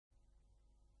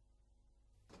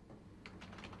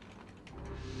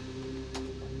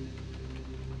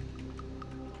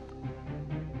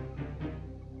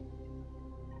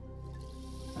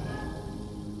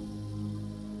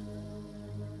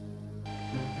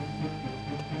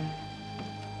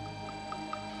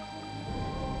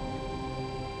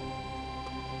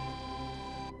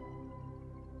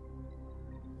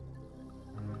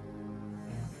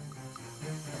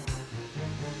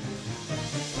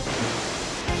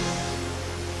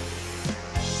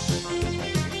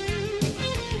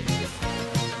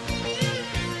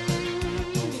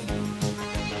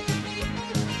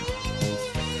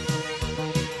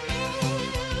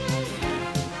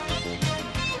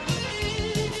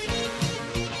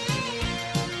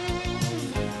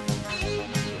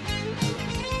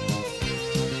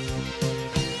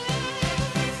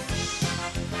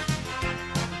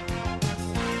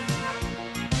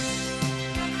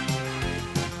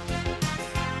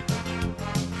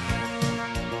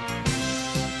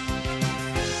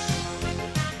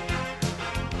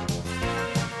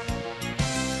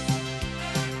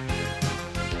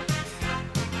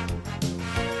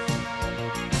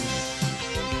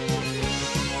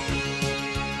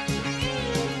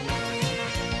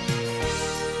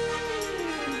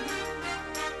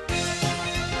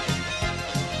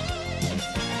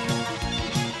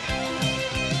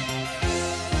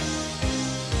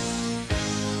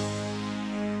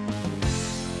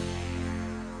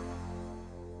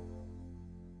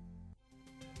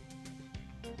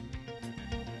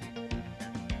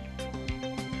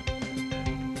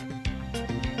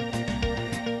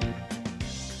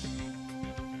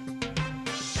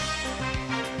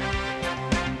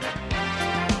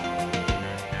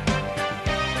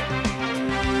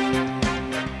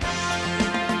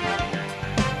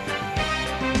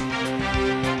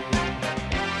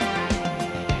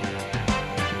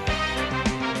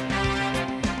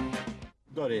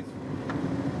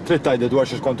Trid tgħidli dwar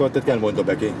xi kontu qed titkellmu intu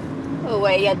Becky. U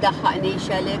ejja ddaħħaqnix,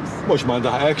 Alex. Mhux ma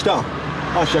ndaħħaqek ta'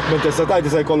 għax jekk minn tista'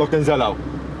 tgħidli se jkollok tinżelaw.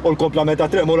 U l-komplament ta'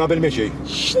 triq mura bil-mixi.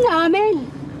 X'nagħmel?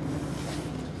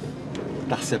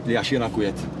 Taħseb li għax jiena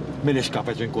kwiet m'iniex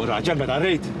kapaċi nkun raġel meta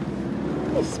rrid.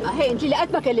 Isma' ħejn li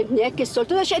qatt ma kellimni hekk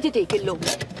is-soltu għax qed itik illum.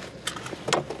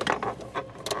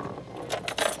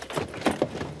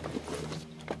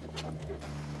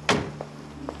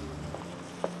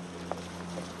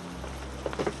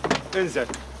 Inżel.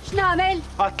 X'nagħmel?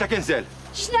 Għatlek inżel.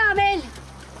 X'nagħmel?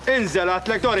 Inżel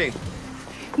għatlek Dori.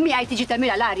 Miegħi tiġi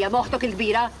tagħmilha l-arja moħħtok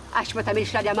il-kbira għax ma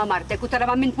tagħmilx l-arja ma' martek u tara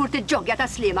ma' minn pur tiġġoggja ta'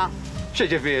 slima.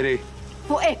 X'ġifieri?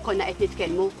 Fuq hekk konna qed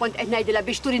nitkellmu, kont qed ngħidilha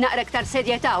biex turi naqra iktar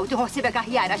sedjetà u tieħossibek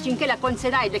aħjar għax inkella kont se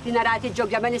ngħidlek li narati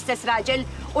tiġġoggja mal-istess raġel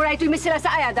u rajtu jmissilha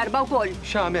saqajja darba wkoll.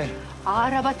 X'għamel?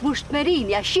 Arabat mhux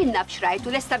tmerini għax xinna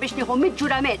b'xrajtu lesta biex nieħu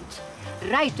mid-ġurament.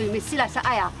 Rajtu jmissilha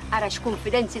saqajja ara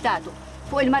x'konfidenzi tagħtu.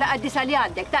 Fuq il-mara qaddisa li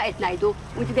għandek ta' qed ngħidu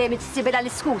u inti dejjem tissibilha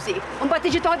l-iskużi u mbagħad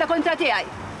tiġi toħodha kontra tiegħi.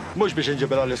 Mhux biex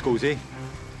inġibilha l-iskużi.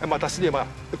 Imma ta' slima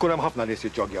ikun hemm ħafna nies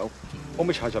jiġġoggjaw. U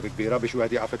mhux ħaġa kbira biex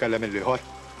wieħed jaqaf ikellem il-ieħor.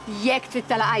 Jekk trid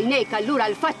tala għajnejk allura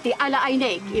l-fatti għala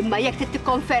għajnejk, imma jekk trid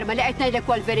tikkonferma li qed ngħidlek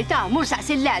wal verità mhux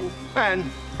saqsillen. En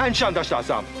x'għandha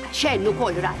x'taqsam? Xenn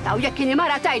ukoll ratta u jekk kien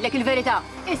mara tgħidlek il-verità,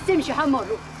 issimxi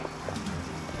ħammorru.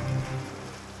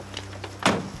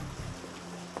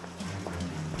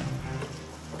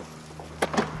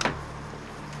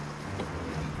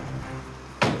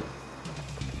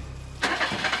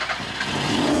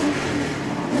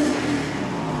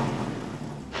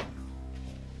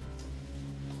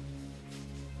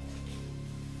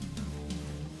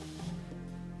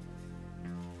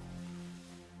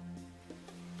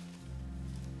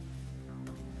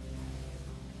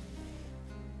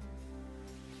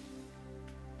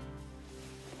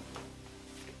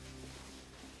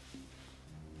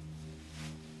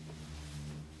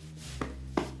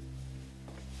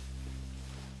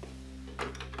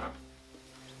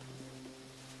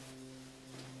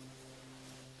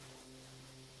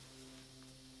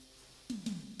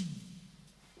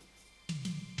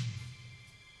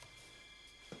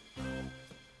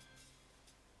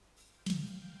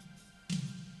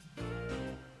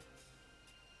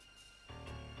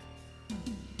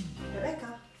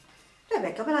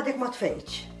 Rebecca, mela dik ma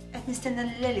tfejċ. Qed nistenna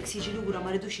li l-Alex jiġi lura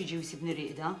ma rridux jiġi jsibni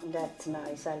rieqda. That's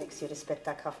nice, Alex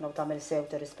jirrispettak ħafna u tagħmel sew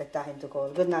tirrispettah int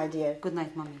ukoll. Good night, dear. Good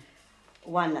night, Mami.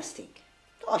 One last thing.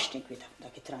 Toqgħodx tinkwita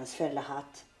dak it-transfer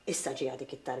laħat. Issa ġie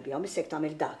dik it-tarbija u missek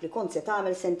tagħmel dak li kont se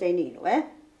tagħmel sentejn ilu, eh?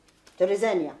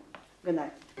 Tirriżenja. Good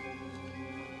night.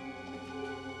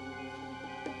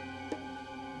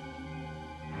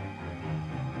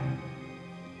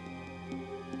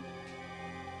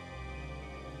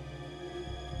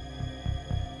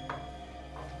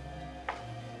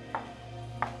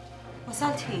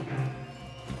 Wasalt ħin.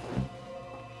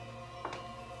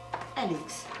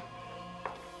 Alex.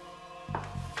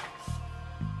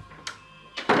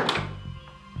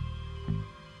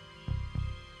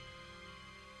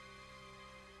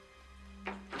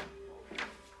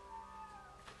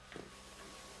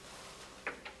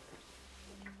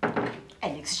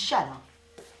 Alex, xara?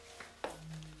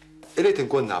 Irrid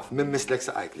inkun naf minn mislek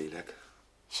saqajk lilek.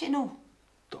 X'inhu?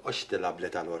 Toqgħodx tilab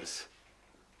li tal-ors.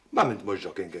 Ma mint mhux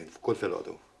jogging kull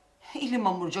filgħodu. Ili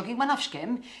ma mmur jogging ma nafx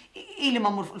kemm, ili ma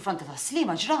mmur fuq il-franta ta'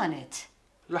 slima ġranet.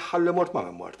 L-aħħar li mort ma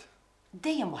minn mort.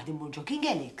 Dejjem waħdi mmur jogging,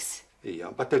 Alex.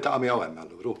 Ija, mbagħad tiltaqa' miegħu hemm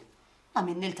alluru. Ma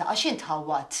min niltaqa' x'int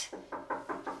tħawwat.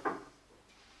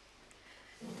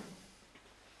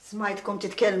 Smajtkom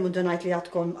titkellmu donajt li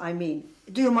għadkom, I mean.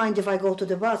 Do you mind if I go to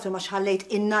the bathroom għax ħallejt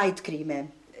in-night cream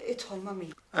hemm? Idħol,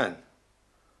 Mami. En,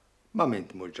 ma min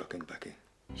tmur jogging Becky.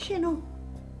 X'inhu?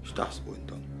 X'taħsbu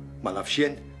intom? Ma nafx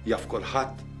jien, jaf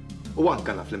kulħadd u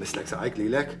anke naf li mislek saqajk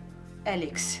lilek.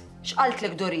 Alex,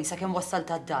 x'qaltlek Dorin sakemm wassalt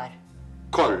għad-dar?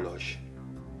 Kollox.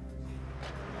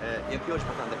 Jekk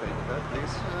jogħġbok għandek identifikat,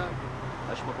 please?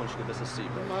 Għax ma konx tilbes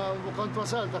is-sibel. Ma kont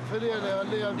wasaltak fil-jeli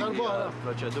għalli għal darbora.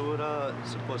 Proċedura,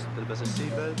 suppost tilbes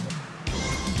is-sibel.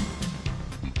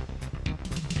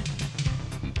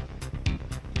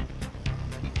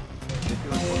 Jekk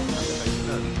jogħġbok għandek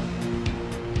identifikat.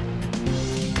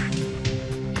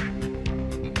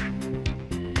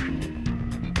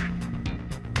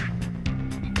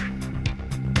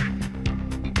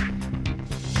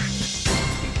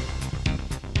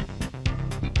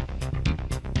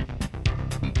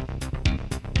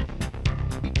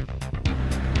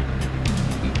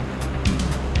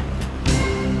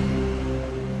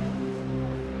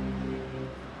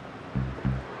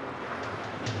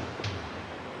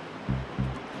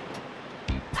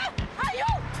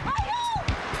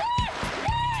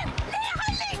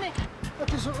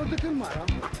 dik il-mara.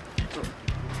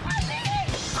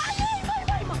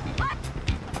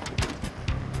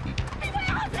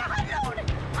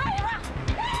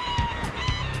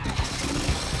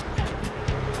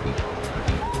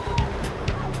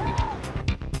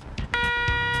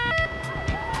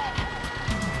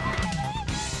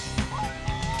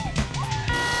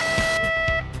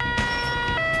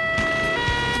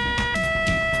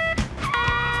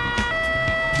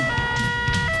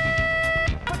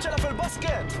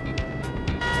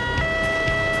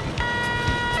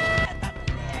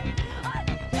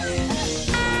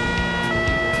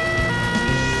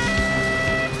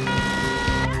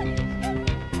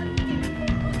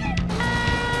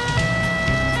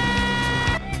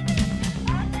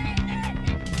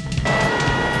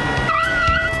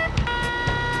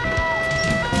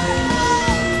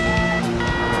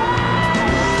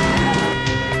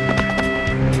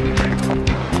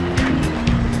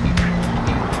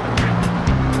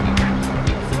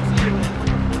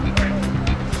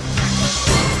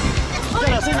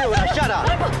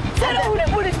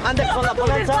 عندك صلاة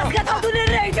بولنسا؟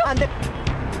 عندك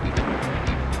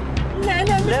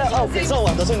لا اوكي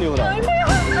صوت سنيورة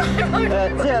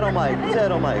زيرو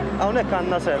مايك هونيك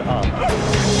عندنا سرقة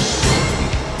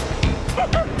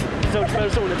زوج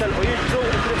persuni telqu jiġru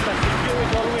il-krista s-siju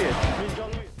ġolwiet.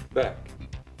 Back.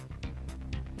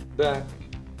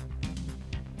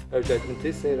 Erġajt minn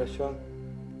tissejra xogħol?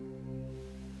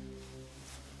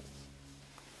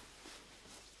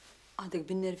 Għadek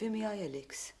bin-nervi miegħi Alex.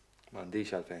 M'għandix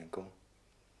għalfejn kun.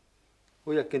 U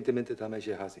jekk inti minti tagħmel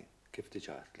xi ħażin kif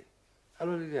tiġartli.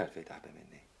 Allura li għalfejn taħdem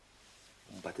minni.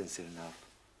 Mbagħad insir naf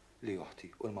li oħti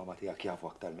u l-mama tiegħek jafu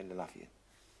aktar minn li naf jien.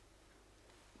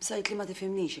 B'sajt li ma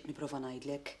tifhimnix jekk nipprova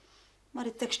ngħidlek. Ma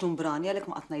ridtekx tumbrani għalhekk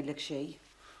ma qatt ngħidlek xejn.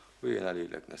 U jiena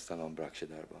lilek nista' nombrak xi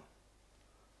darba.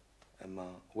 Imma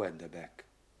wedda bekk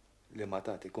li ma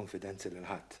tagħti konfidenzi lil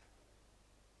ħadd.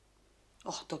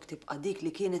 Oħtok tibqa' dik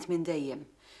li kienet minn dejjem.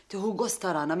 Tieħu gost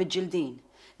tarana miġ-ġildin.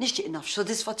 Nixtieq naf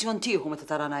x'sodisfazzjon tieħu meta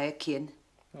tarana jekk kien.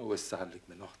 U issa ħallik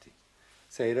minn oħti.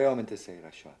 Sejra jew inti sejra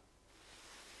xogħol.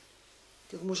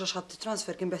 Dik mhux għax ħadd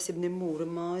transfer kien beħsibni mmur,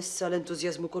 imma issa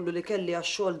l-entużjażmu kollu li kelli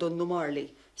għax-xogħol donnu marli.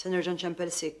 Se nerġa' nċempel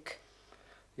sikk.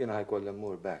 Jiena ħajkolli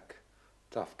mmur bekk.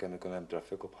 Taf kemm ikun hemm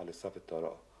traffiku bħalissa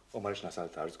fit-toroq u ma rridx nasal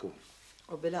tard żgur.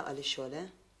 U bilaqqa li xogħol,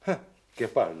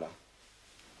 Kif parla?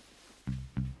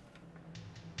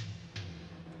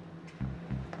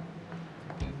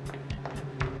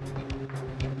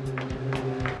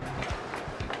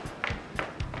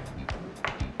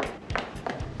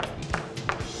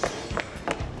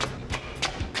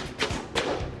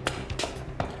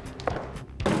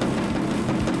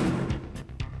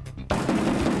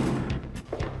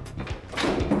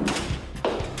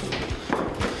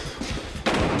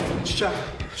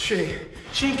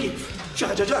 Xejn kif?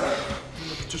 ċaħġa ġara.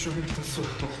 Ma kittu xogħol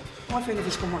tas-suq. Ma fejn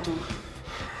nifiskom magħtu?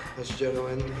 Għax ġeru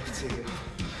għen t-siga.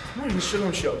 Ma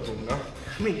jmixxilhom x'jaqbduna.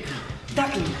 Ħmir,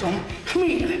 dak li intom,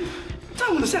 ħmir.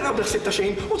 Tagħmlu serqab daħsib ta'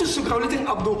 xejn u tissugraw li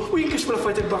tinqabdu u jinkixfu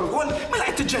l-affarijiet il-bargol mela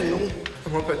qed tiġġennu.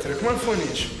 Ma Patrick, ma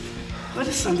nfunix.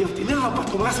 Għad issa ndjorti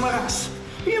nirrabbatkom ras ma' ras.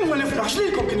 Jien ma nifrax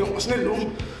lilkom kien jonqos nillum.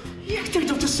 Jekk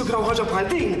tirdu tissugraw ħaġa bħal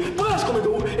din, b'raskom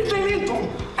idur, id-lejli intom,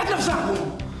 qed nafżaħu.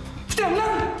 Ftemna?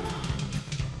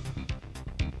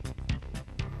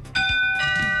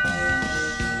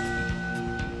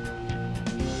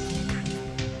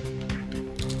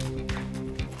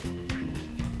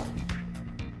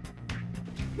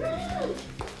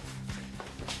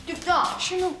 Tiftaħ!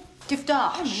 X'inhu?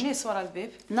 Tiftaħ! Nies wara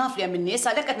l-bib. Naf li hemm in-nies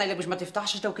għalhekk qed ngħidlek biex ma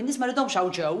tiftaħx għax dawk in-nies ma ridhomx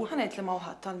hawn ġew. Ħanejt li ma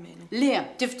wħadd tal-menu. Le,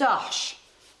 tiftaħx!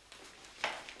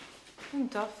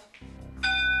 Intaf.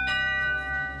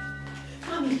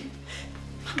 Mami,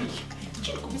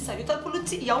 ġie l-kummissarju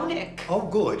tal-pulizija hawnhekk. Oh,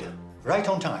 good. Right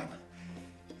on time.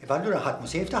 Allura ħadd mu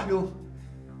se jiftaħlu?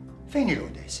 Fejn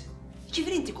il-orders?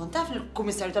 Ġifieri inti kont taf li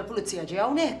l-kummissarju tal-pulizija ġie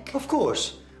hawnhekk? Of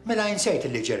course. Mela insejt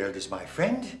li Gerald is my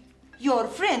friend. Your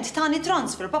friend tani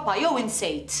transfer, papa, jew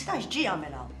insejt. Tax ġi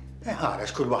għamela.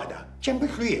 Ħares kull waħda.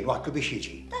 ċempiltlu jien waqtlu biex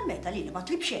jiġi. Dan meta li ma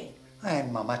tlib xejn.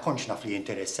 Imma ma konċ naf li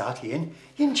interessat jien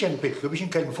ċempiltlu biex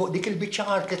nkellmu fuq dik il-biċċa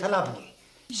art li talabni.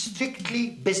 Strictly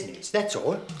business, that's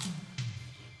all.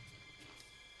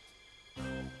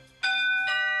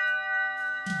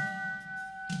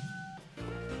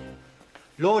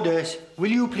 Lourdes,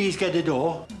 will you please get the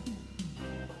door?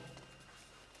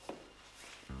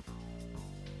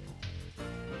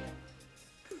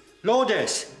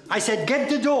 Lourdes, I said get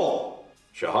the door.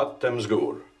 Xaħat tem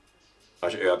żgur,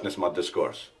 għax qiegħed nisma'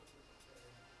 d-diskors.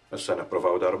 Issa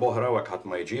nipprovaw darb'oħra u hekk ħadd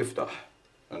ma jiġi jiftaħ,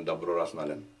 ndabru rasna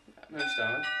lem.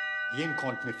 Jien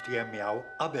kont miftijem miegħu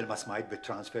qabel ma smajt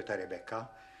bit-transfer ta' Rebecca.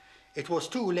 It was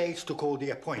too late to call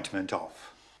the appointment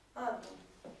off.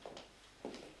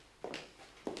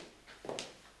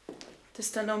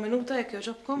 Tistennaw minuta jekk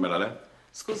joġobkom? Mela le?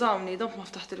 Skużawni, dom ma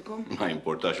ftaħtilkom. Ma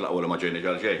importax laqwa ma ġejni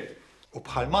ġal xejn. U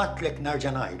bħal matlek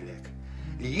narġa' ngħidlek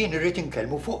li jien irrid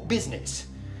inkellmu fuq business.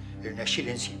 Irnexxi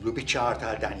li nsiblu biċ-ċar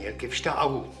ta' Daniel kif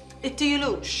xtaqgħu.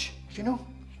 Ittijulux. X'inhu?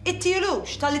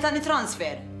 Ittijulux tal-li tani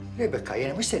transfer. Rebecca,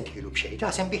 jena mux sentilu bxej,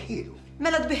 ta' sem biħilu.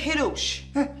 Mela tbiħilux.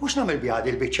 Mux namil bjad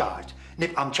il-bicċart,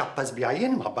 nibqa mċappa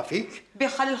zbjajjen mħabba fik.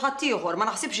 Biħħal il-ħattijħor, ma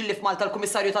naħsibx li f'Malta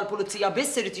l-Kummissarju tal-Pulizija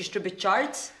biss irid jixtri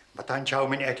biċċart. Ma tanċaw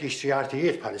minn qed jixtri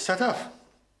artijiet bħalissa taf.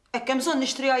 Ekkem bżonn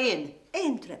nixtriha jien.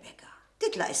 Int, Rebecca,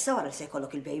 titla' issa wara li se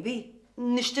jkollok il-baby.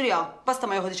 Nixtriha, basta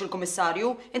ma joħodix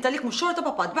il-Kummissarju, inta lik mhux xorta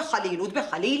papà tbeħħalilu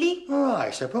tbeħħalili. I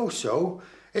suppose so.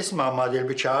 Isma' ma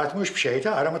dil-bicċart mhux bxej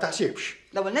tara ma taħsibx.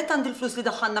 L-ewwel nett għandi l-flus li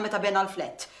daħħalna meta bena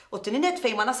l-flett. U t-tieni nett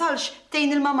fejn ma nasalx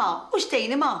tejn il-mama, u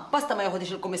x'tejn ma, basta ma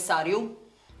joħodix il-Kummissarju.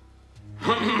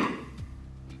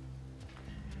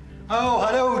 Oh,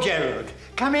 hello, Gerald.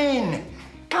 Come in.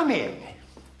 Come in.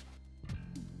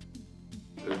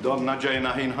 Donna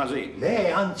ġejna ħin ħażin. Le,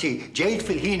 anzi, ġejt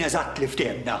fil-ħin eżatt li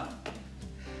ftemna.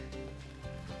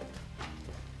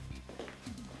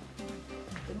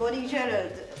 Good morning,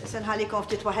 Gerald. Senħallikom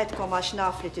ftit waħedkom għax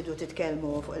naf li tidu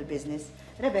titkellmu fuq il-business.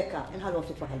 Rebecca, inħallhom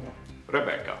ftit waħedha.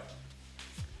 Rebecca.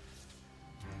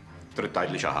 Trid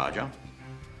tgħidli xi ħaġa?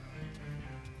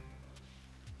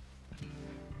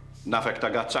 Nafek ta'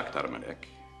 gazz aktar minn hekk.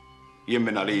 Jien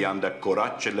minn għalija għandek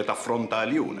kuraġġ li taffronta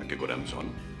l-juna kieku hemm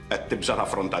bżonn. Qed tibża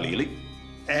taffronta lili?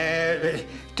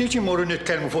 Tiġi morru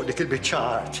nitkellmu fuq dik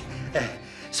il-biċċart.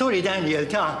 Sorry, Daniel,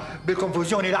 ta'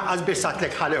 bil-konfużjoni laqqas biss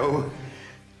għatlek ħalew.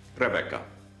 Rebecca,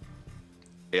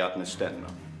 qiegħed nistenna.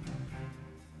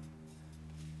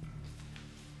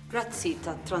 Grazzi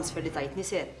ta' transfer li tajtni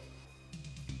ser.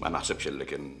 Ma naħsibx li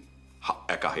kien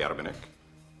ħaqek aħjar minn hekk.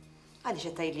 Għaliex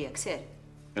qed tgħidli hekk ser.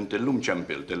 Inti llum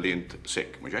ċempilt li int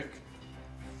sik, mhux hekk?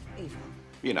 Iva.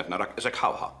 Jien qed narak isek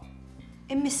ħawħa.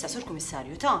 Immissa, sur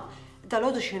Kummissarju, ta'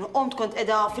 dal-għodu xinu qomt kont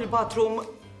edha fil-bathroom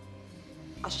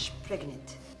għax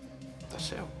pregnant.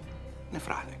 Tassew,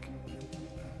 nifraħlek.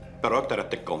 Però aktar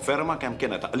qed tikkonferma kemm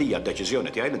kienet għalija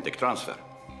d-deċiżjoni tiegħi li intik transfer.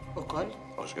 Ukoll?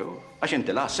 Ożgur. Għax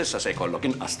inti la s'issa se jkollok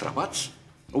inqas trapazz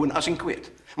u inqas inkwiet.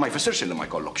 Ma jfissirx li ma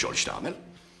jkollok xogħol x'tagħmel.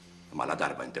 Ma la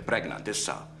darba inti pregnant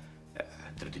issa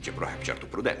trid iġib ruħek b'ċertu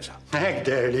prudenza. Hekk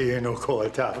der li jien ukoll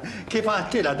taf. Kif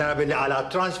għattila dana billi għala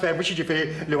transfer biex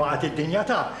jiġifieri li waqgħet id-dinja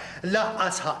ta'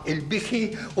 laqqas ħaq il-biki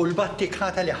u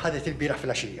l-battikata li ħadet il-bira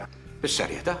fil-għaxija.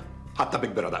 Bis-serjetà? Ħatta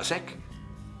bik bira daqshekk?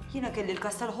 Jiena kelli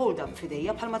l-kas tal-hold-up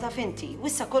f'idejja bħalma taf inti, u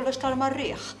issa kollox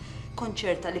tar-marriħ.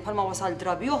 Konċerta li bħalma wasal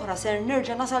drabi oħra ser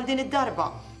nerġa' nasal din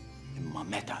id-darba. Imma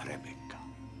meta, Rebecca?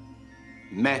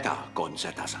 Meta kont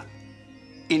se tasal?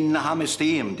 Inna 5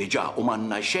 ijiem diġà u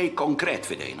m'għandna xejn konkret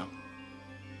f'idejna.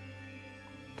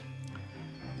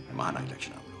 Ma ngħidlek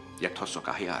x'nagħmlu. Jekk tħossok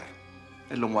aħjar,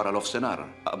 illum wara l-ofsenar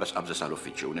qabża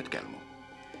sal-uffiċċju nitkellmu.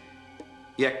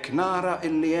 Jekk nara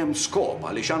illi hemm skop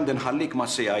għaliex għandi nħallik ma'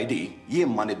 CID,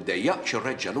 jien ma niddejjaqx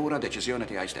irreġġa' lura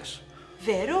deċiżjoni tiegħi stess.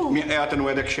 Veru? Min qiegħed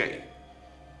inwedek xejn.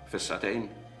 Fis-satejn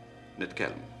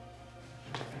nitkellmu.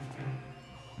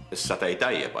 Is-satej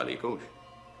tajjeb għalikux.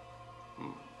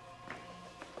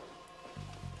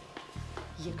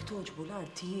 Jekk toġbu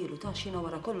l-art tijielu ta' xina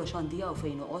wara kollox għandi għaw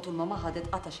fejn uqgħod u l-mama ħadet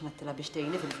qata x'nattila biex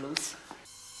tgħinni fil-flus.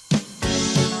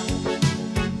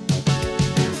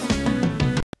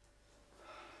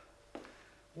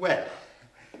 Well,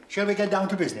 shall we get down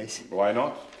to business? Why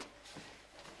not?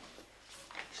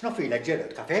 Snofilek,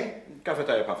 Gerald, kafe? Kafe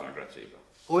tajjeb ħafna, grazzi.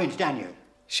 U int, Daniel?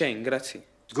 Xejn, grazzi.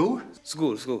 Żgur?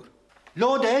 Żgur.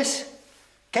 Lourdes,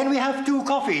 can we have 2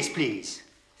 coffees, please?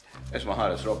 Isma'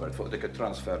 ħares Robert fuq dik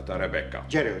it-transfer ta' Rebecca.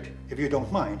 Gerald, if you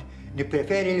don't mind,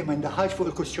 nippreferi li ma ndaħħalx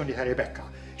fuq il-kwistjoni ta' Rebecca.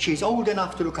 She's old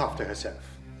enough to look after herself.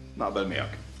 Naqbel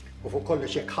miegħek. U fuq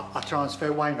kollox jekk ħaqqa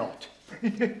transfer, why not?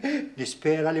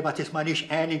 Nispera li ma tismanix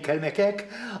għen inkelmek hekk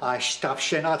għax taf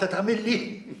xenata ta' milli.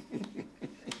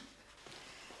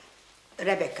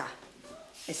 Rebecca,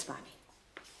 ismani.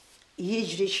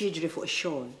 Jiġri x'jiġri fuq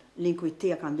ix-xogħol, l-inkwit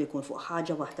tiegħek għandu jkun fuq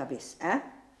ħaġa waħda biss,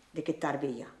 dik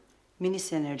it-tarbija. Min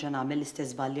issa nerġa' nagħmel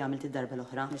l-istess ball li għamilt id-darba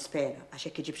l-oħra? Nispera, għax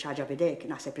hekk iġib xi ħaġa bidejk,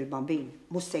 naħseb il-bambin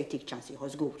mhux se jtik ċans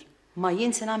ieħor żgur. Ma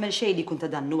jien se nagħmel xejn li jkun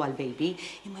ta' dannu għall-baby,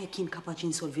 imma jekk jien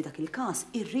kapaċi insolvi dak il-każ,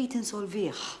 irrid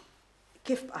insolvih.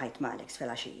 Kif bqajt ma' Alex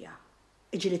fil-għaxija?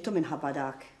 Iġilittu minħabba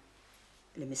dak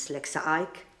li mislek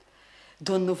saqajk?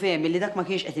 Donnu fehmi li dak ma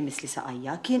kienx qed imisli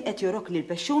saqajja, kien qed jorok li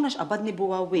l-pexxuna x'qabadni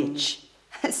buha wiċċ.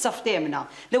 Issa ftemna,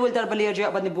 l-ewwel darba li jerġa'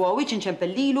 jaqbadni buha wiċċ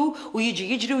inċempellilu u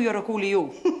jiġri u jorokuli ju.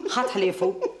 Ħadd ħliefu.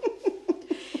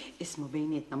 Isma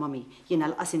bejnietna mami, jiena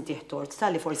l-qas inti ħtort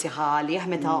tal-li forsi ħali,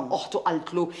 meta oħtu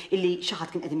qaltlu illi xi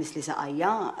ħadd kien qed imisli saqajja.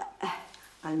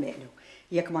 Għalmelu,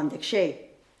 jekk m'għandek xejn,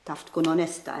 taf tkun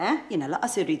onesta, Jiena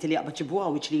laqas irrid li jaqbad ġibu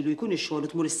għawiċ lilu jkun ix-xogħol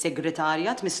u tmur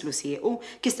is-segretarja tmislu siequ,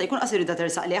 kista jkun qas irrid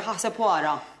tersaq li ħaħseb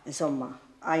wara. Insomma,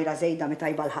 għajra żejda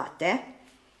mitajba l-ħadd,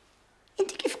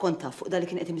 Inti kif kont taf fuq dal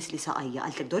kien qed imisli saqajja,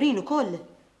 għaltek Dorin ukoll?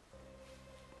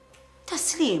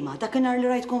 Taslima, dakinhar li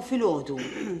rajtkom filgħodu.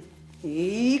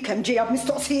 Kemm ġejja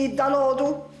b'mistoqsijiet dal-għodu?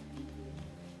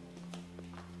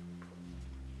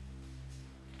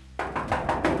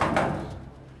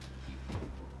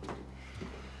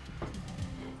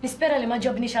 Nispera li ma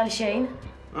ġobniex għal xejn.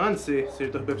 Anzi,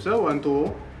 sirtu ħbib sewa antu.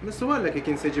 Missu għallek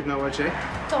kien se jġibna għal xejn.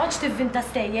 Toħġ tivvinta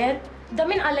stejjer, da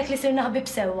min għallek li sirna ħbib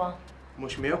sewa.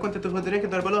 Mux miegħu kont tieħu direk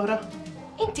darba l-oħra?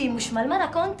 Inti mhux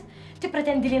mal-mara kont?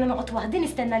 Tippretendi li noqgħod waħdi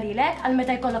nistenna lilek għal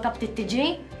meta jkollok abtit tiġi?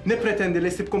 Nippretendi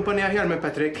li ssib kumpanija aħjar minn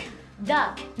Patrick.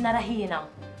 Dak nara ħina.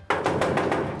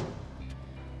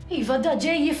 Iva, da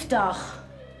ġej jiftaħ.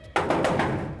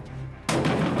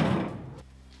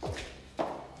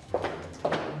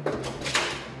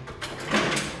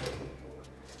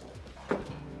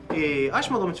 Għax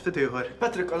ma domx fit ieħor?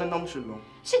 Patrick għalinna mux illum.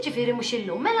 X'ġifieri mhux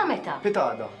illum, mela meta?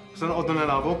 Pitada. Se noqogħdu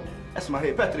nilagħbu? Esma'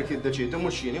 ħej, Patrick jiddeċidi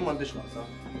mhux jieni m'għandix naqsa.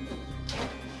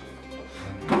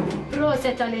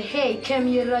 Proset għalli ħej kemm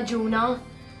jirraġuna.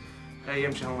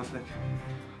 Ejjem xi ħawaslek.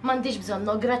 M'għandix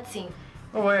bżonno, grazzi.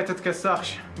 U għajet titkessaħx,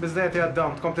 bizdajet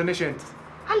jgħaddam, tkomplini xint.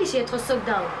 Għalli xie tħossok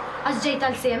dawn? Għax ġejt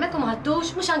għal-semek u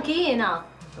maħattux, mux anki jiena.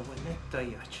 L-ewwel net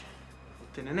tajjaċ.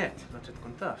 T-tieni net, ma trid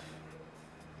tkun taf.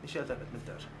 Ix telqet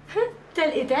mid-dar.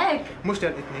 Telqitek? Mhux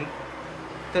telqitni.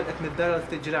 Telqet mid-dar għal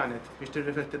ftit ġranet biex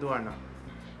tirrifletti dwarna.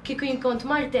 Kieku jien kont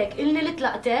martek, ilni li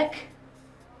tlaqtek?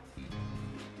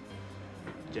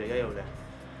 Ġejja jew le.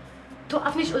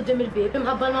 Tuqqafniex qudiem il-bib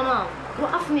imħabba l-mama.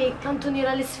 Waqafni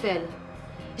kantuniera l-isfel.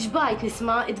 Xbajt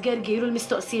nisma' id-gergiru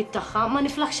l-mistoqsijiet tagħha, ma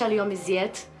niflaħx għalihom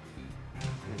iżjed.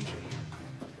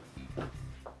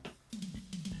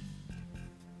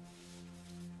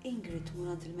 Ingrid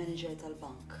tmur għand il-manager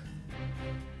tal-bank.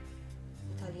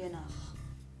 U tal-jenaħ.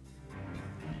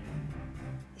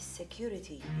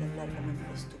 Is-security jellarqa minn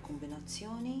postu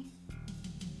kombinazzjoni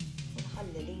u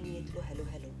tħallelin jidlu ħelu.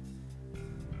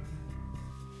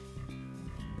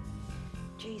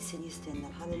 Jason jistenna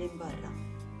l-ħallelin barra.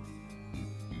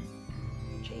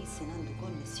 Jason għandu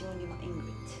konnessjoni ma'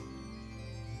 Ingrid.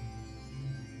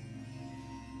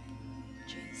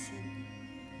 Jason,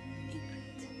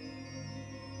 Ingrid.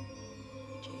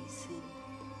 Jason,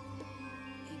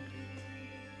 Ingrid.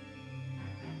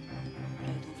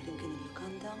 Rajtum flimkien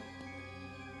il-lukanda.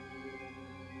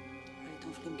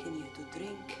 Rajtum flimkien jieħdu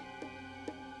drink.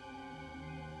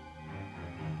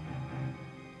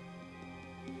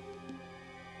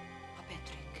 Ma'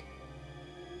 Patrick.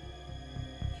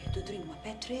 Jieħdu drink ma'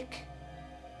 Patrick.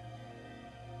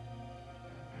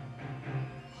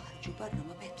 Ħarġu barra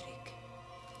ma' Patrick.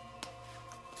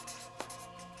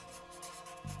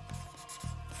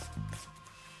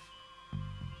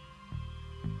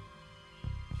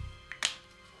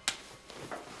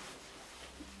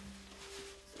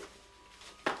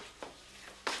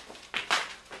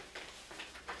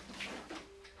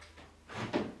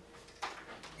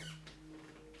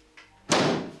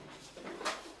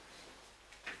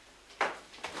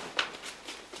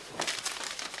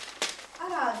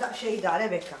 Xejda,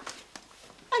 Rebecca.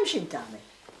 Għam xin tagħmel?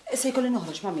 Se jkolli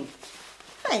noħroġ ma' min?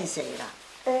 Fejn sejra?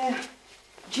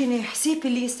 Ġini ħsieb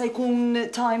li jista' jkun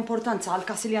ta' importanza għal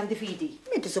kas li għandi fidi.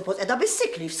 Minti suppost qiegħda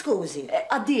bis-sick leave, skużi.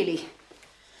 Għaddieli.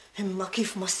 Imma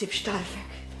kif ma ssibx tarfek?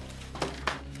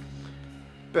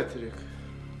 Patrick.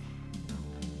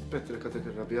 Patrick għadek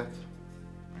irrabjat.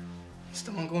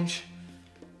 Nista' ma nkunx.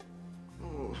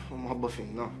 Mħabba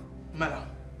finna. Mela,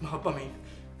 maħabba min?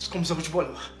 Skom żewġ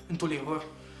bolloħ, intu liħor.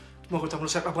 Morru tamlu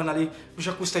sarqa banali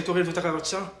biex akkustajtu rildu ta'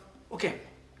 karozza? U kemm?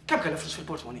 Kemm kellha flus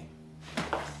fil-portmoni?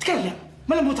 Tkellem,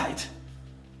 mela mutajt.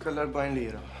 Kella 40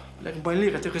 lira. L-40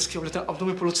 lira tirriskjaw li taqqabdu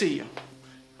mill-pulizija.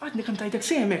 Għadni kemm tajtek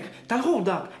semek,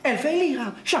 tal-ħuda, 2000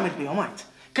 lira, x'għamilt bihom għajt?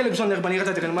 Kellek bżonn 40 lira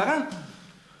ta' dik il-mara?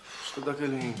 X'kien dak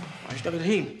il-ħin? Għax dak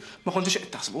il-ħin, ma kontux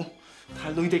qed taħsbu.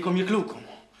 Tħallu jdejkom jiklukom.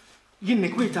 Jien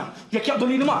ninkwita, jekk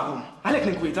jaqbdu lili magħhom,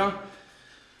 għalhekk ninkwita.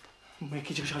 Ma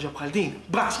jekk jiġi xi ħaġa bħal din,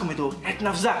 braskom idur, qed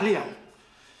nafżaq li hemm.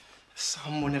 Issa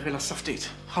ħammur nirrilassa ftit,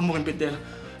 ħammur nbiddel,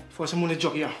 forsi mmur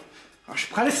niġġogja, għax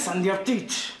bħalissa għandi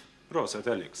aptit. Proset,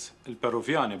 Alex,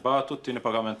 il-Peruvjani batu t-tieni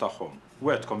pagament tagħhom.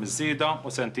 Wetkom iż-żieda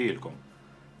u sentijilkom.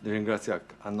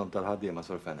 Nirringrazzjak għannom tal-ħaddiema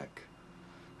Sur Fenek.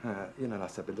 Jiena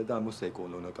naħseb li dan mhux se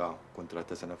jkun l-unika kuntratt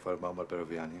ta' sena forma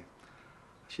mal-Peruvjani.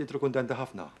 Għax jidhru kuntenti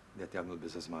ħafna li qed jagħmlu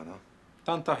l-biżness magħna.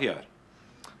 Tant aħjar.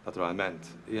 Naturalment,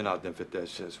 jien għaddim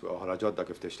fit-tex swieq oħra ġodda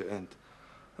kif tixtieq int.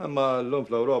 Imma l-lum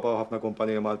fl-Ewropa ħafna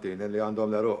kumpaniji Maltin li għandhom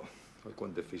l-eruq.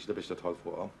 Jkun diffiċli biex tidħol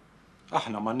fuqhom.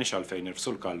 Aħna m'għandniex għalfejn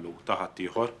nirfsu l-kallu ta' ħadd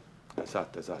ieħor.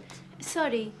 Eżatt.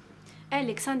 Sorry,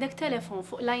 Alex, għandek telefon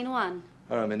fuq line 1.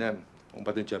 Ara minn hemm, u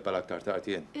mbagħad inċempel aktar tard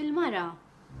jien. Il-mara.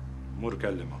 Mur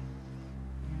kellima.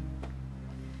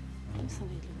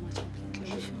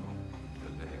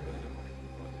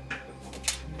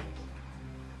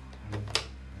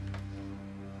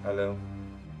 Hello.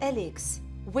 Alex,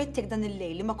 wettek dan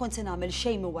il-lejl li ma kont se nagħmel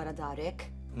xejn minn wara darek.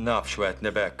 Naf xwet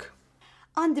nibek.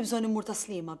 Għandi bżonn immur ta'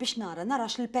 slima biex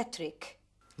narax lil Patrick.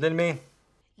 Lil min?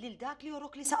 Lil dak li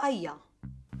jorok li saqajja.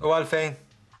 U għalfejn?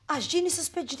 Għax ġini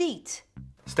suspett ġdid.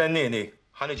 Stennini,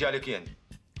 ħaniġi għalik jien.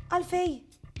 Għalfej?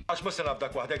 Għax mus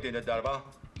nafdak waħdek din id-darba.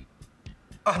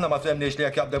 Aħna ma flemniex li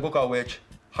jekk jabdebu kawweċ.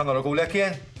 ħanorogulek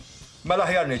jien? Mela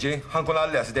ħjar niġi, ħankun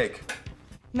għalles dejk.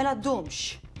 Mela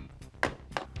d-dumx.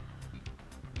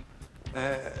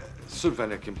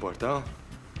 Survelek importa?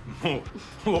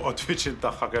 Uqgħod fiċ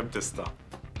intaħħa kemm tista'.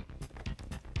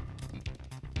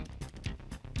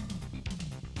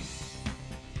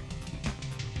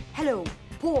 Hello,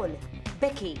 Paul,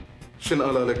 Becky.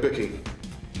 X'inqalalek Becky?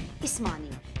 Ismani,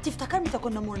 tiftakar meta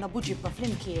konna morna buġibba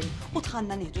flimkien u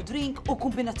tħanna nieħdu drink u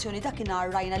kombinazzjoni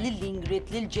dakinhar rajna lil Ingrid,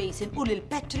 lil Jason u lil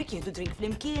Patrick jieħdu drink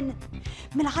flimkien?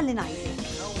 Mela ħalli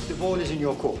ngħidlek. The ball is in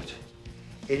your court.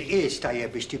 Il-qies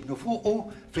tajjeb biex tibnu fuqu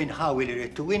fl-inħawi li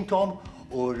rittu intom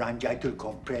u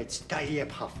rranġajtulkom prezz tajjeb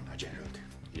ħafna, Gerald.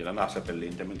 Jiena naħseb illi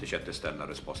inti m'intix qed tistenna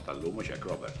risposta llum mhux hekk,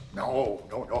 Robert. No,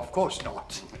 of course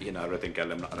not. Jiena rrid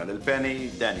inkellem naqra lil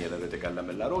Penny, Daniel rrid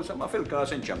ikellem il-Larusa, ma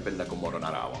fil-każ inċempillek u morru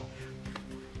narawha.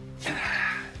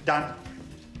 Dan.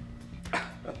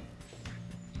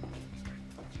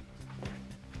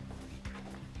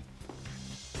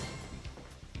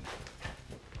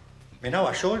 Min hawn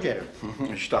għax-xogħol, Gerald?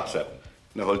 X'taħseb?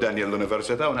 Neħol Daniel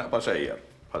l-Università u neqpa sejjer.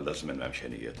 Bħal da żmien m'hemm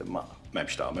xenijiet, imma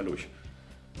m'hemmx tagħmelux.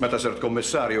 Meta sirt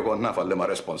kummissarju kont naf li ma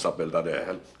responsabbilta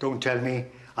deħel. Don't tell me,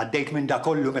 għaddejt minn da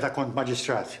kollu meta kont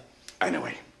maġistrat.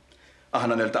 Anyway,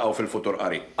 aħna niltaqgħu fil-futur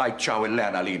qari. Għajt ċaw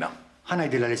il-lena lina.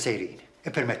 Ħanajdilha li sejrin,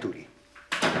 ippermettuli.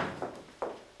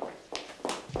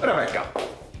 Rebecca.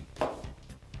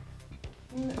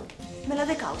 Mela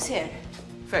dekaw, ser.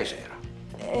 Fej sejra?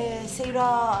 Sejra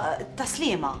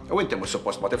taslima. U inti mhux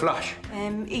suppost ma tiflaħx.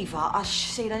 Iva, għax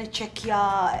sejra niċċekkja.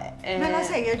 Mela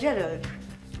sejjer, Gerald.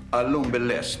 Allum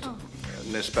bil-lest,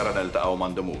 nispera niltaqgħu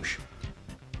m'għandumux.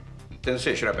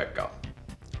 Tinsiex, Rebecca,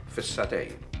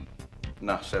 fis-satej,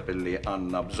 naħseb illi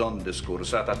għandna bżonn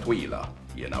diskursata twila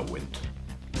jiena u int.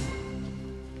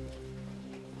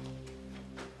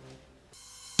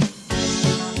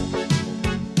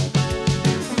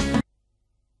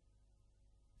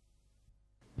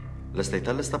 L-estate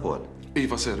tal-lista Paul?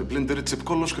 Iva ser, bl-indirizzi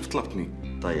b'kollox kif tlabtni.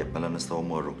 Tajjeb, mela nistgħu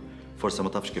mmorru. Forse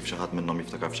ma tafx kif xi ħadd minnhom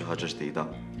jiftakar f'xi ħaġa ġdida.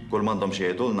 Kull m'għandhom xi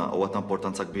jgħidulna huwa ta'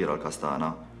 importanza kbira l-każ tagħna.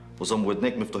 U żomm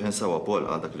widnejk miftuħin sewwa Paul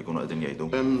għal dak li jkunu qegħdin jgħidu.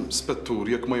 Spettur,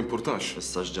 jekk ma jimpurtax.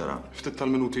 Issa x'ġara? Ftit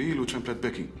tal-minuti ilu ċemplet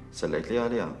Becky. Sellejt li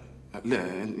għalija? Le,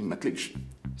 ma tlix.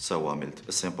 Sewwa għamilt.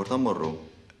 Issa importa mmorru.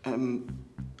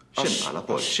 X'inqala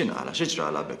Paul, x'inqala,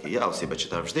 x'ġrala Becky? Jaqgħu sibek xi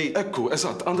tarf ġdid. Ekku,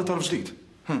 eżatt, għandha tarf ġdid.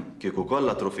 Kieku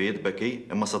kollha trufijiet Becky,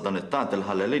 imma sa dan it-tant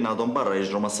il-ħallelin għadhom barra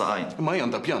jiġru mas-saqajn. Ma hija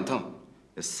għandha pjanta.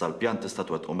 Issa l-pjan tista'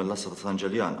 twettqu mill-Lassa ta' San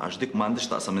Ġeljan għax dik m'għandix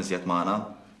taqsam iżjed magħna.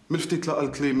 Mill-ftit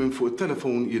laqalt li minn fuq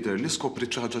it-telefon jidher li skopri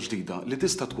ħaġa ġdida li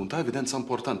tista' tkun ta' evidenza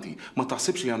importanti, ma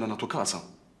taħsibx li għandna nagħtu każa.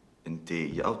 Inti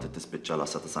jaqgħu tispiċċa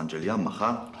Lassa ta' San Ġeljan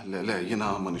magħha? Le,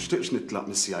 jiena ma nixtieqx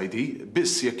nitlaq mis-CID,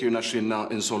 biss jekk jirna xinna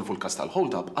insolvu l-każ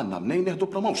tal-hold-up għandna mnejn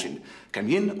neħdu promotion, kemm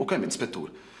jien u kemm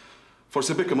inspettur.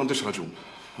 Forsi Bekki m'għandix raġun,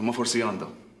 imma forsi għandha.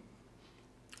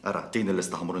 Ara, tin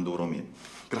il-lista ħamur induru min.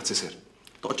 Grazzi sir.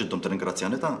 Toqgħod iddum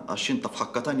tingrazzjani ta' għax inta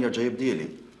f'ħakkatan jerġa' jibdieli.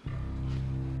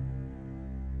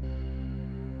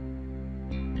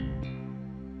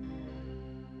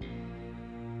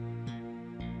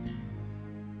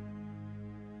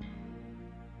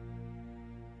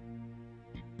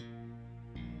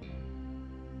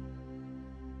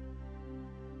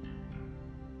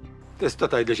 Tista'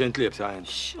 tgħidli x'int libsa int.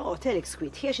 Xo, telek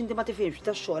skwit, ħiex inti ma tifhimx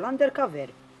tax-xogħol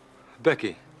undercover.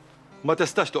 Becky, ma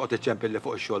tistax toqgħod iċċempilli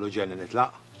fuq ix-xogħol u ġenni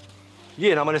nitlaq.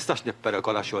 Jiena ma nistax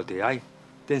nipperikola x-xogħol tiegħi.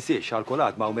 Tinsiex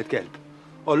għal-kulat ma' kelb.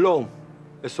 Ollum,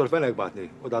 is-sorfenek batni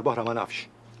u dal-boħra ma nafx.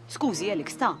 Skużi,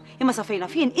 Alex, ta' imma sa fejna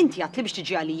fien inti għatli biex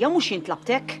tiġi għalija mhux jien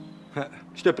tlabtek.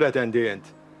 X'tippretendi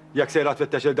int? Jekk sejra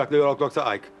tfittex il dak li joroklok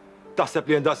saqajk. Taħseb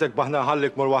li ndaqsek baħna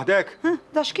ħallik mur waħdek?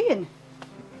 Da x'kien?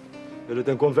 Irrid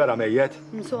inkun vera mejjed.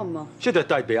 Insomma. X'inti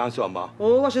tajt bija insomma?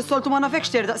 U għax is-soltu ma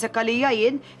nafekx terdaq għalija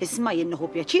jien, isma' jien nieħu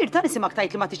pjaċir ta' nisimak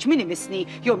tajt li ma tiġ min imissni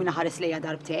jew min ħares lejja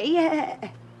darbtej.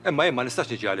 Imma jien ma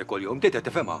nistax niġi għalik kuljum, inti qed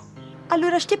tifhimha.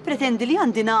 Allura x'tippretendi li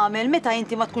għandi nagħmel meta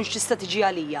inti ma tkunx tista' tiġi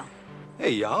għalija?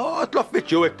 Ejja, għatlof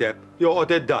biċċu ikteb,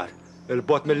 joqgħod id-dar.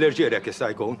 Il-bot mill-irġielek jista'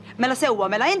 jkun. Mela sewwa,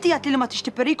 mela inti għat li ma tix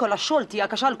tipperikola x-xogħol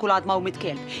tiegħek għax għalkulad ma'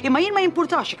 mitkelb. Imma jien ma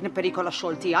jimpurtax jekk nipperikola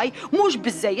x-xogħol tiegħi, mhux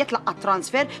biżejjed laqqat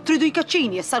transfer tridu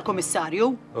jkaċċini issa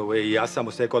l-Kummissarju. U hija issa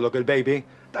mhux se jkollok il-baby,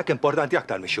 dak importanti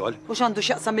aktar mix-xogħol. U x'għandu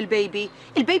x'jaqsam il-baby?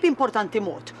 Il-baby importanti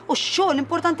mod u x-xogħol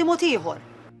importanti mod ieħor.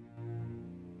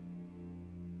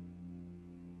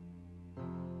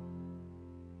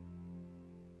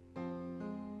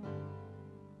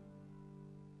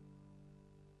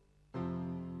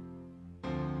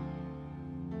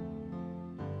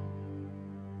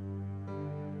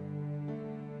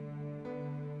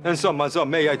 Insomma,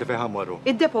 jgħid fejn ħammorru.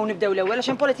 Id-depo nibdew l-ewwel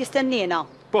għax Paul qed jistennina.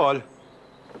 Paul?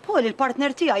 Paul,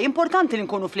 il-partner tiegħi importanti li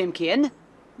nkunu flimkien.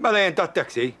 Mela jien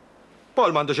tat-taxi.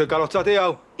 Paul m'għandux il-karozza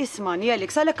tiegħu. Ismani,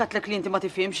 Alex, għalhekk għatlek li inti ma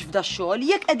tifhimx f'da x-xogħol,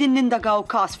 jekk qegħdin nindagaw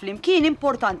każ flimkien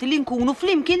importanti li nkunu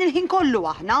flimkien il-ħin kollu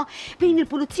aħna. Bejn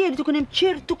il-pulizija li tkun hemm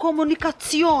ċertu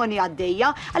komunikazzjoni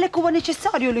għaddejja, għalhekk huwa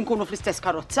neċessarju li nkunu fl-istess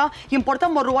karozza.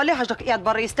 Jimporta mmorru għalih għax dak qiegħed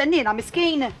barra jistennina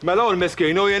miskin. Mela hu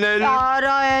l-miskin u jien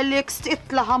Ara, Alex,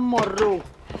 itla ħammorru.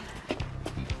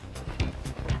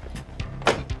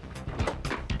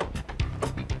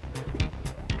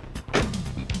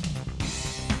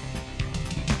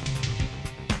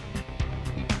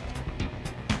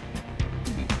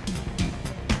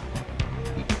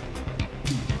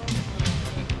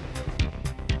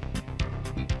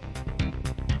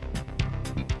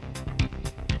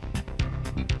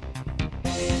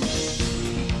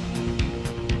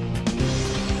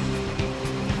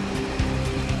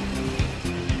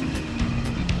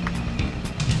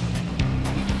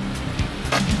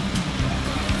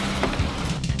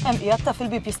 Jatta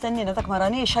fil-bib jistennina dak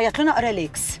maranix, ħajatlu naqra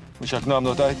Alex. Mux għak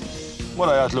namlu tajt?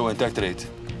 Mura jgħatlu intek trid.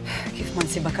 Kif ma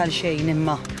nsibak għal xejn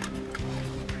imma.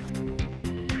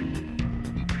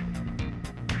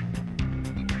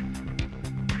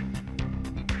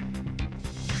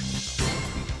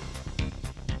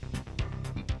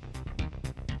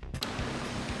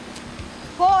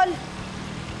 Paul!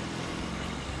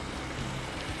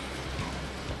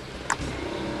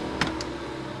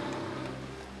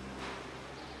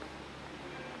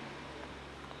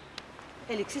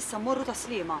 Alex, issa morru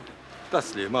taslima.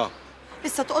 Taslima?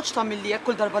 Issa toqgħodx tagħmilli hekk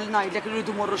kull darba li ngħidlek li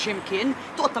rridu morru x'imkien,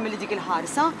 toqgħod tagħmilli dik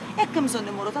il-ħarsa, hekk hemm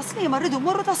bżonn immorru taslima, rridu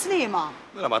morru taslima.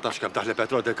 Mela ma tafx kemm taħli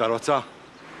petrol il-karozza.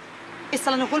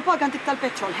 Issa l kull paga antik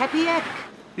tal-petrol, happy hekk?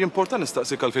 Jimporta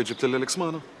nistaqsik għal fejn ġibt l-Alex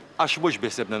magħna? Għax mhux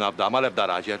biss ibni nabda ma l-ebda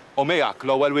raġel. U miegħek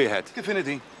l-ewwel wieħed. Kif inhi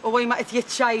din? U ma qed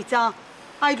jiċċajta.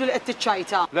 Għajdu li qed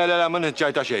tiċċajta. Le, ma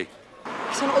niċċajta xejn.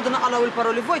 Se noqogħdu naqalaw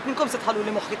il-paroli vojt minnkom se tħallu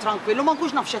li moħħi tranquillu ma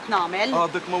nkunx naf x'qed nagħmel.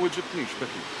 Għadek ma wiġibtniex,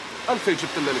 Becky. Għalfejn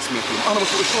ġibt l-Alex miegħi? Aħna ma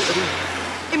fuq ix-xogħol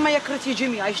qegħdin. Imma jekk rid jiġi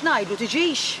miegħi x'ngħidu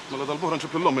tiġix? Mela dal-bohra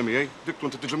nġib l-ommi miegħi, dik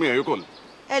tkun tiġi miegħi wkoll.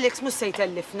 Alex mhux se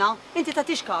jtellifna, inti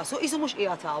tagħtix kasu qisu mhux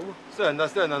qiegħed hawn.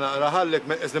 Stenna naqra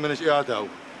ħallek isni m'iniex qiegħed hawn.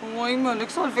 Waj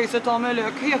Alex, għalfejn se tagħmel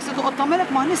hekk? Jekk se toqgħod tagħmel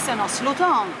hekk ma nissa naslu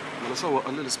ta'. Mela sewwa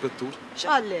qal l-ispettur.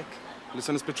 X'qallek? Li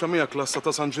se nispiċċa miegħek klassa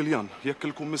ta' San Ġiljan. Jekk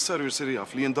il-kummissarju jsir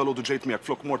jaf li jien dalodu ġejt miegħek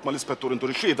flok mort mal-ispettur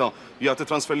intur ix-xhieda jagħti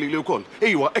transfer lili wkoll.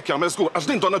 Ejwa, hekk jagħmel żgur għax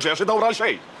din donna ġejja xi dawra għal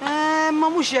xejn. Ma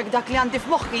mhux jekk dak li għandi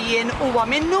f'moħħi jien huwa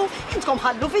minnu, intkom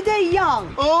ħallu f'idejja.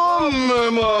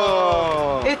 Ma!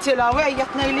 Ittilgħu ejja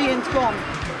tnejli intkom.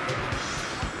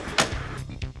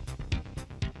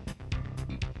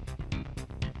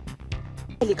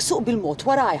 Alex suq bil-mod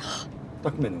warajh.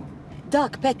 Dak minnu?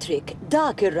 Dak Patrick,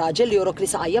 dak ir-raġel li jorok li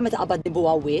saqajja meta qabad nibu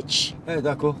għawieċ.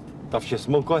 Daku, taf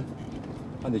x'ismu wkoll?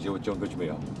 Għandi ġew ġonġ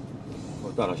miegħu.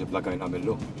 U tara xi plakajn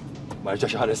għamillu. Ma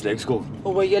jerġax ħares lejk żgur.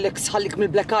 U Alex ħallik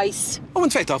mill-black eyes. U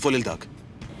int fejn tafu lil dak?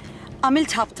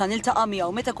 Għamilt ħabta niltaqa' miegħu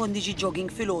meta kont niġi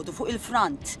jogging filgħodu fuq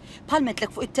il-front. Bħal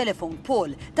metlek fuq it-telefon,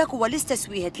 Paul, dak huwa l-istess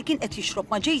wieħed li kien qed jixrob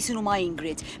ma' Jason u ma'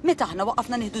 Ingrid meta aħna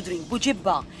waqafna nieħdu drink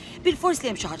buġibba. Bil-fors li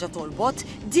hemm xi ħaġa tolbot,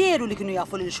 dieru li kienu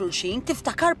jafu lil xulxin,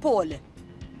 tiftakar Paul.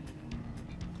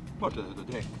 Morta nieħdu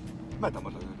drink. Meta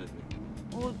morta nieħdu drink?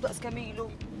 U daqs kemm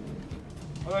ilu?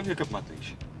 Għalli kif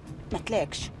matlix?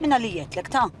 Matlekx, minna li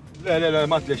jetlek ta'? Le,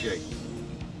 matli xejn.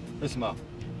 Isma'.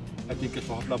 Għed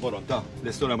jinkitfu ħafna volontà,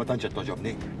 l-istoria ma tantx qed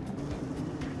toġobni.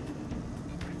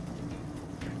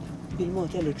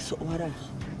 Bil-mod Alex suq warajh.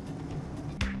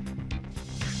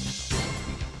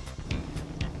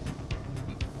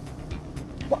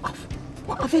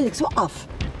 Waqqaf Alex, waqqaf.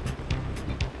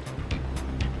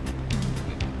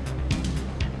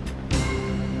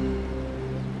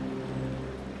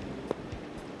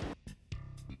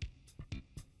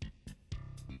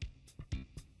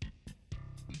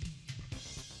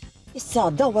 Issa,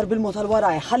 dawwar bil-mod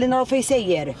għal-waraj, ħalli naraw fej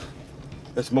sejjer.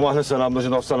 Isma maħna se nagħmlu xi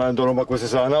nofsana nduru ma' kwisi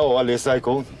sana u għalli jista'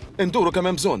 jkun. Induru kemm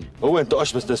hemm bżonn. U intu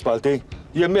qax biss tispalti,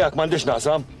 jien miegħek m'għandix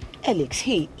naqsam. Alex,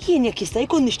 jien jekk jista'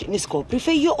 jkun nixtieq niskopri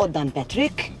fejn joqgħod dan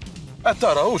Patrick. Qed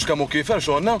tara hux kemm hu kif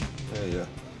xogħolna? Ejja,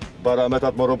 barra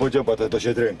meta tmorru buġġibba teħdu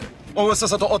xi drink. U issa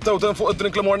se toqgħod tewden fuq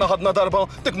id-drink li morna ħadna darba,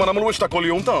 dik ma nagħmluwix ta'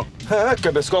 kuljum ta'.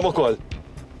 Hekk biskom ukoll.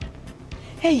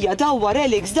 Ejja, dawwar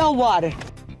Alex, dawwar.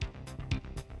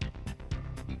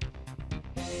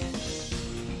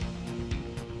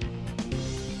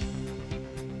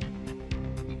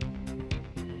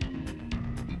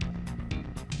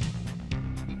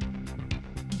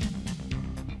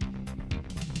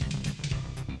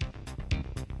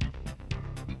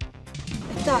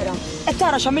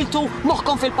 Tara xamiltu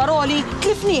moħkom fil-paroli,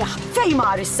 tlifniħ, fej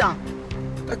mar issa?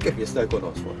 Kif jista' jkun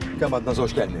osfor? Kemm għadna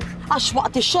żewġ kelmi? Għax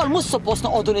waqt ix-xogħol mhux suppost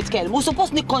noqogħdu nitkellmu,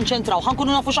 suppost nikkonċentraw,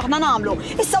 ħankunu nafu x'aħna nagħmlu.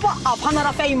 Issa waqqaf,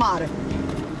 ħanara fej mar.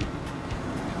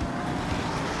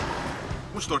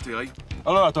 Mhux torti għaj.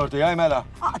 Allora torti għaj mela.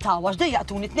 Aqtawa,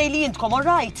 x'dejjaqtuni tnejn li jintkom, all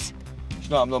right?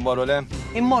 X'nagħmlu mmorru lem?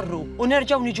 Immorru u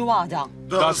nerġgħu niġu għada.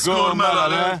 Da żgur mela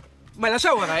le. Mela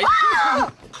xewwa rajt?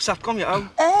 Ħsabkom jaqgħu?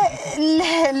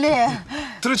 Le.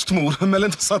 Trid tmur, mela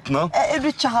inti satna.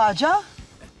 Irrid xi ħaġa?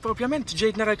 Propjament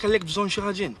ġejt nara kellek bżonn xi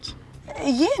ħaġint.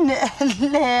 Jien,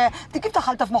 le, dik kif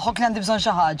taħalta f'moħħok li għandi bżonn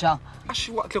xi ħaġa? Għax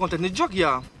waqt li kont qed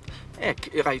niġġogja,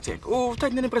 hekk rajtek, u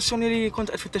tajtni l-impressjoni li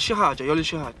kont qed fittex xi ħaġa jew lil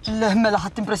xi ħadd. Le, mela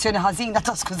ħadd impressjoni ħażina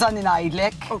ta' skużani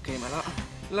ngħidlek. Okej, mela,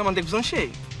 la m'għandek bżonn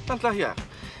xejn, tant l-aħjar.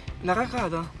 Narak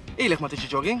għada, ilek ma tiġi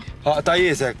jogging? Ħaqta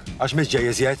jisek, għax mhix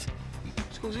ġej iżjed.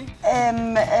 Skużi?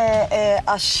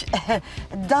 Għax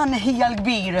dan hija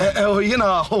l-kbir. Jiena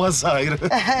huwa żgħir.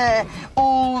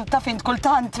 U ta' fint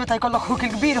kultant meta jkollok huk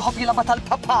il-kbir ħobb jilagħba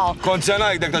tal-papa. Kont se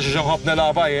ngħidlek ta' xi ħobb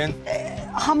nilagħba jien.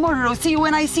 Ħammorru, see you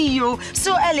when I see you.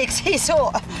 So Alex,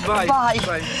 so. Bye.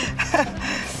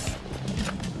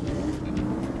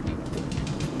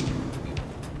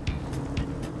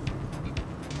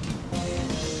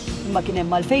 Ma kien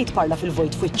hemm mal-fejt parla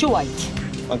fil-vojt f'wiċċu għajt.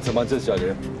 Anzi ma nżilx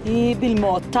għalih.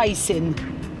 Bil-mod Tyson.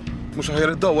 Mhux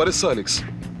ħajr iddawwar issa Alex.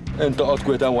 Intu qod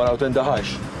kwieten wara u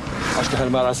tindaħax. Għax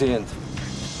teħel mara sient.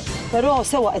 Però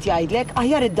sewa qed jgħidlek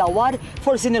aħjar iddawwar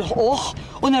forsi nilħquh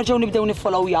u nerġgħu nibdew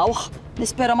niffollowjawh.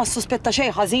 Nispera ma ssuspetta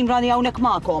xejn ħażin rani hawnhekk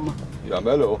magħkom.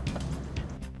 Jagħmelu.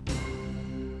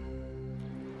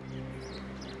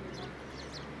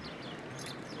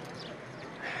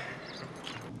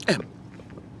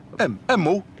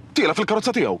 Emmu, tiela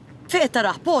fil-karozza tiegħu. Fejn qed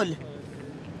taraħ, Paul?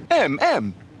 Hemm.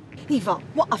 Iva,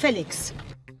 waqqa Felix.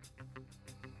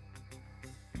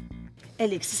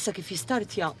 Alex, issa kif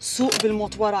jistartja, suq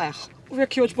bil-mod warajh. U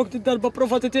jekk jogħġbok darba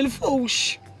prova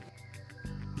titilfux.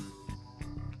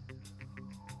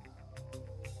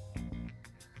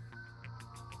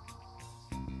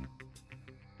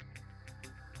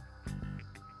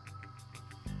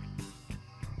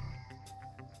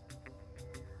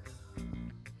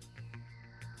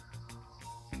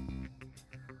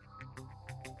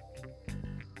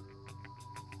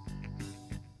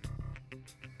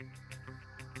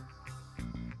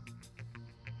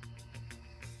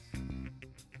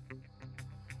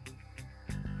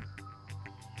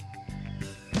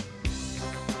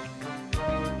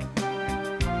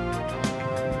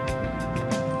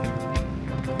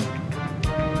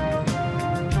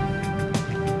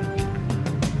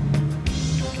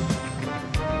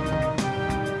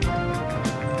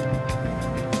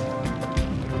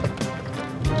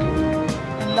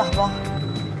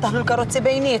 Daħlu l-karozzi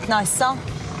bejnietna issa.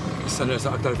 Issa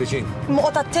nersaq aktar viċin.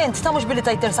 Moqgħod attent, ta' mhux billi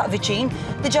tajt tersaq viċin.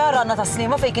 Diġà ranna ta'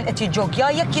 Slima fejn kien qed jiġġoggja,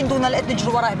 jekk jinduna li qed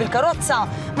niġru warajh bil-karozza,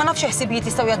 ma nafx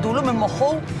ħsibijiet jistgħu jgħaddulu minn moħħu.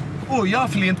 U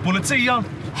jaf li int pulizija?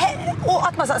 U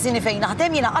qatt ma saqsini fejn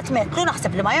naħdem jiena qatt metlu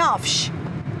naħseb li ma jafx.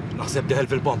 Naħseb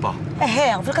deħel fil-pompa.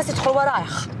 Fil-każ tidħol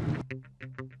warajh.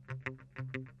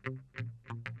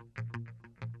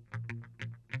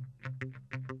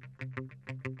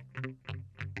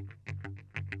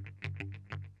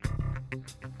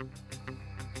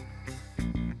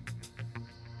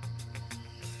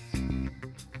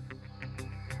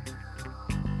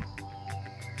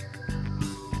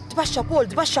 Tbaxxa Paul,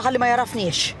 tbaxxa ħalli ma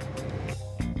jarafniex.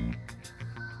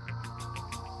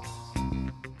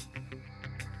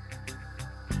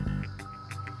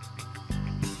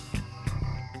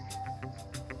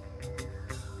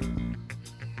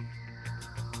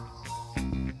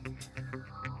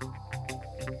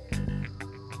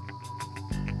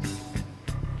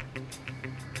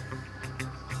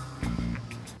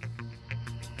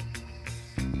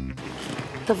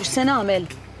 Tafu x'se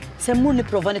nagħmel? Semmur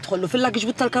nipprova nidħollu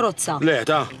fil-lagġbut tal-karozza. Le,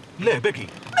 ta' Le, Becky.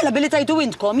 Mela billi tajtu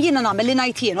intkom, jiena nagħmel li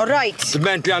ngħid jien, all right?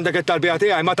 Sment li għandek it-talbija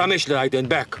tiegħi ma tagħmilx li ngħid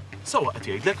bekk. Sawa qed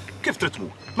jgħidlek, kif trid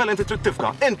tmur? Mela inti trid tifka,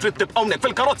 int trid tibqa' hawnhekk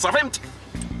fil-karozza, fimt?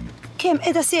 Kemm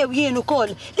qiegħda sew jien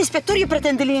ukoll. L-ispettur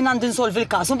jippretendi li jien għandi nsolvi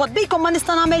l-każ, imbagħad bejkom ma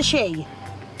nista' nagħmel xejn.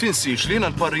 Tinsix li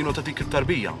jiena l-parrino ta' dik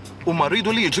it-tarbija u ma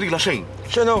rridu li jiġrila xejn.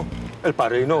 X'inhu?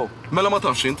 Il-parrino. Mela ma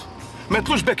tafx int?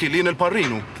 Metlux bekki li jien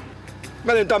il-parrinu.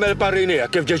 Mela int tagħmel il-parrinija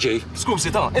kif ġeġi.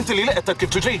 Skużi ta' inti li leqgħet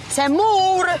kif ġeġi.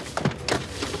 Semmur!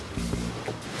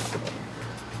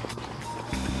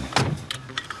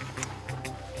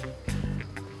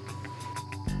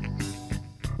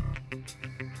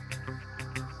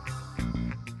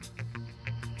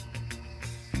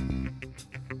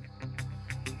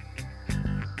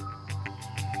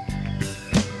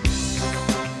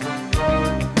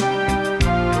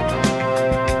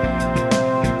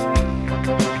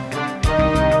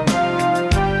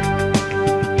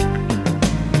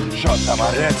 Xotta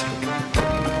marret.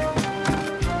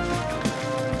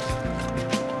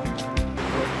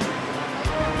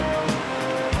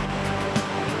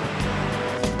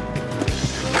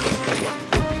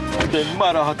 Din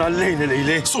mara ħatallejni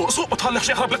lili. Suq u tħallek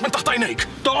xi jaħrablek minn taħt għajnejk.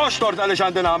 Toqgħodx tort għaliex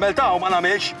għandi nagħmel ta' u ma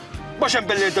nagħmilx. Bax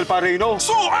imbilliet il-parrino.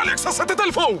 Suq Alex sa se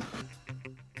titilfu!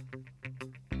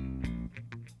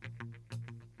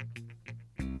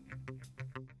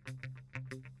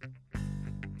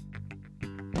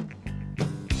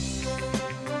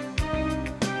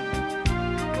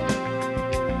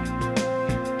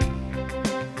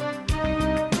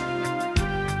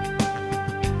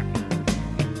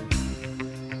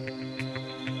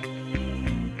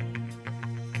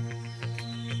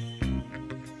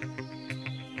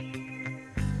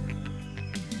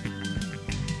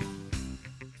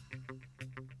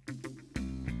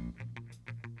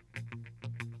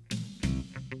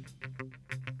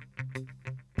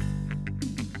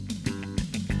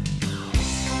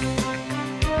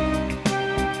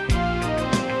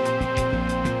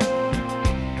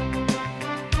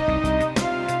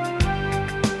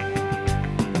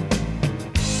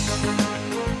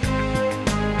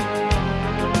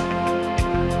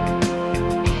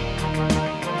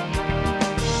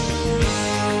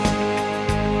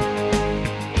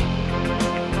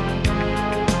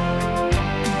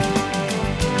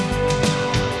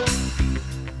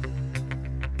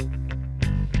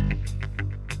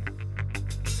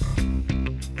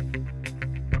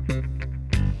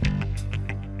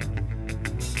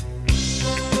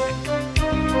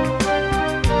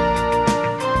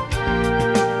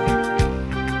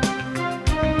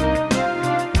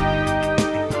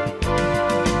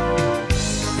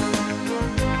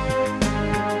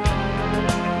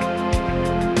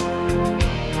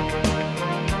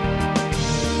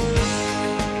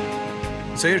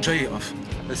 Se jirġa' jieqaf.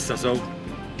 Issa sew.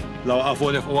 Law waqafu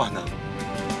nifqu aħna.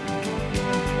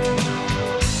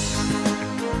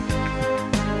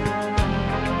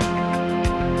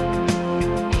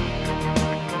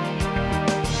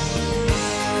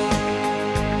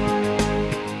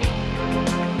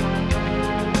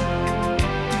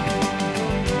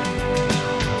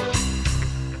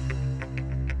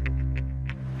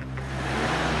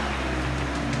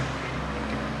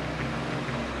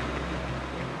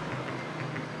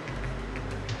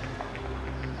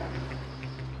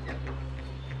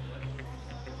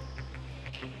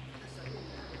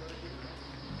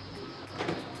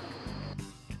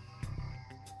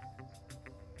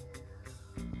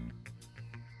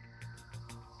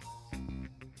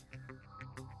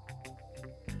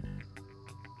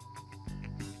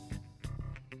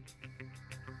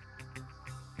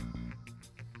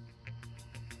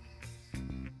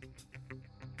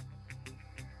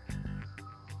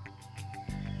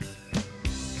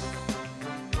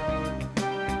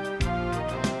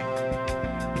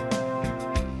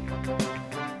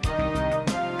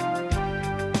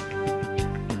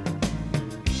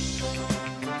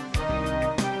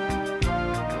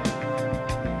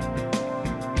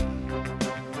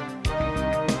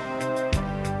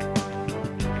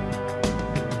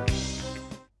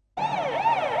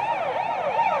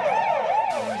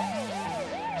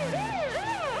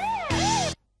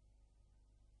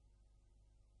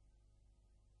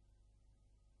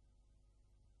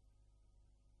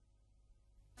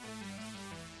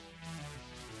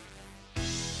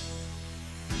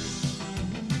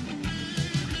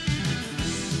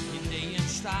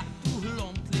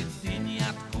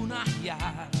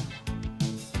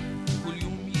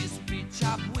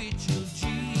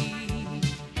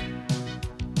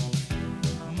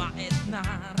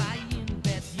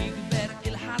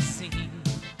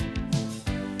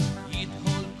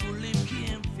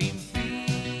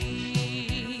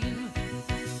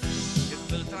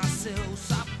 Sew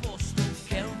sab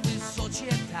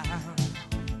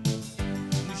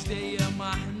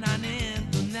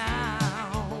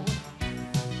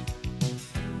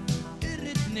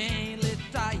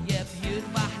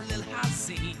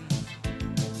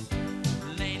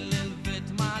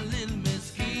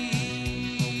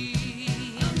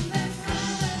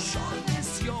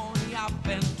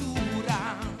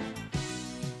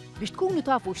tkunu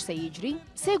tafu x'se jiġri,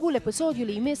 segwu l-episodju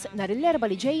li jmiss nhar l-erba'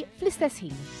 li ġej fl-istess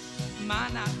ħin.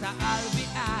 Ma nata qalbi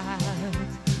għad,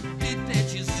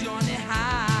 id-deċiżjoni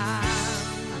ħad.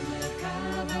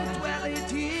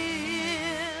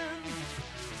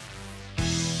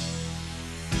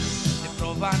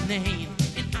 Niprofa nejn,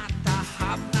 inqatta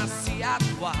ħafna sijat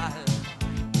twal.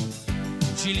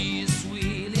 Ġili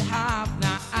jiswili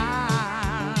ħafna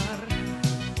għar.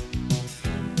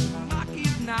 Ma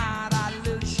kif nara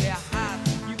l-xeħat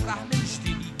jifraħ minn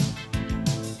ġdid.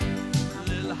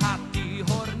 L-ħat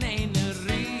ieħor nejn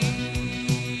irrid.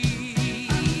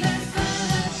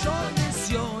 Xogħol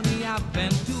missjoni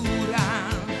avventura.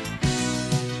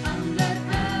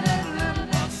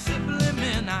 Possibbli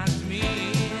mingħand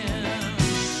min.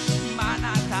 Ma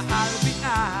nata qalbi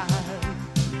qal,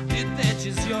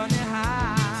 id-deċiżjoni